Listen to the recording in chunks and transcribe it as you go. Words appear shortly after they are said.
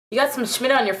You got some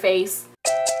Schmidt on your face.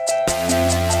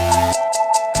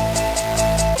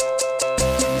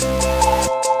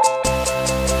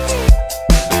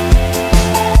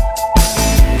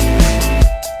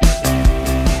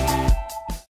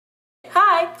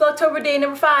 Vlogtober day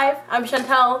number 5. I'm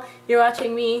Chantelle. You're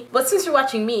watching me. But since you're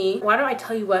watching me, why don't I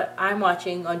tell you what I'm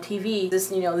watching on TV? This,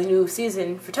 the new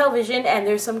season for television, and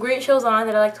there's some great shows on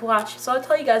that I like to watch, so I'll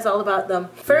tell you guys all about them.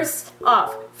 First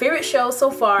off, favorite show so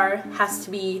far has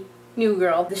to be New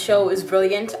Girl. The show is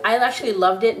brilliant. I actually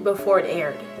loved it before it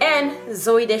aired. And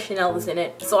Zooey Deschanel is in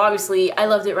it. So obviously, I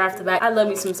loved it right off the bat. I love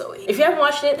me some Zooey. If you haven't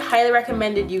watched it, highly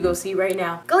recommended you go see right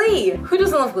now. Glee! Who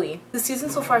doesn't love Glee? The season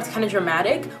so far is kind of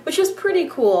dramatic, which is pretty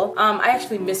cool. I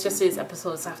actually missed yesterday's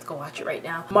episode, so I have to go watch it right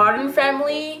now. Modern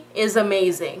Family is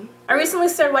amazing. I recently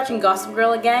started watching Gossip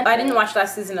Girl again. I didn't watch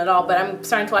last season at all, but I'm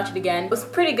starting to watch it again. It was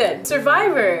pretty good.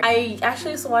 Survivor! I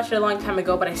actually used to watch it a long time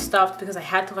ago, but I stopped because I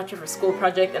had to watch it for a school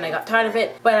project and I got tired of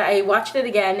it. But I watched it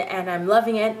again and I'm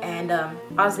loving it, and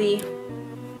Ozzy.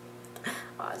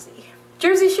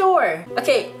 Jersey Shore!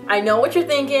 Okay, I know what you're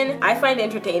thinking. I find it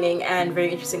entertaining and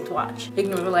very interesting to watch.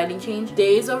 Ignore the lighting change.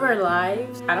 Days of Our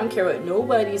Lives. I don't care what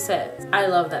nobody says. I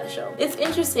love that show. It's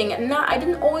interesting. I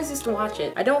didn't always used to watch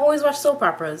it. I don't always watch soap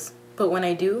operas, but when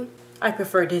I do, I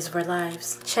prefer Days of Our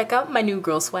Lives. Check out my new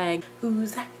girl swag.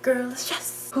 Who's that girl? It's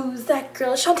Jess. Who's that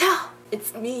girl? Chantelle.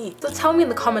 It's me. So tell me in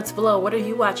the comments below, what are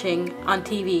you watching on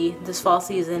TV this fall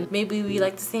season? Maybe we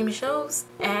like the same shows?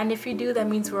 And if you do, that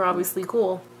means we're obviously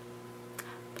cool.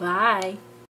 Bye.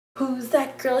 Who's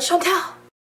that girl? Chantelle.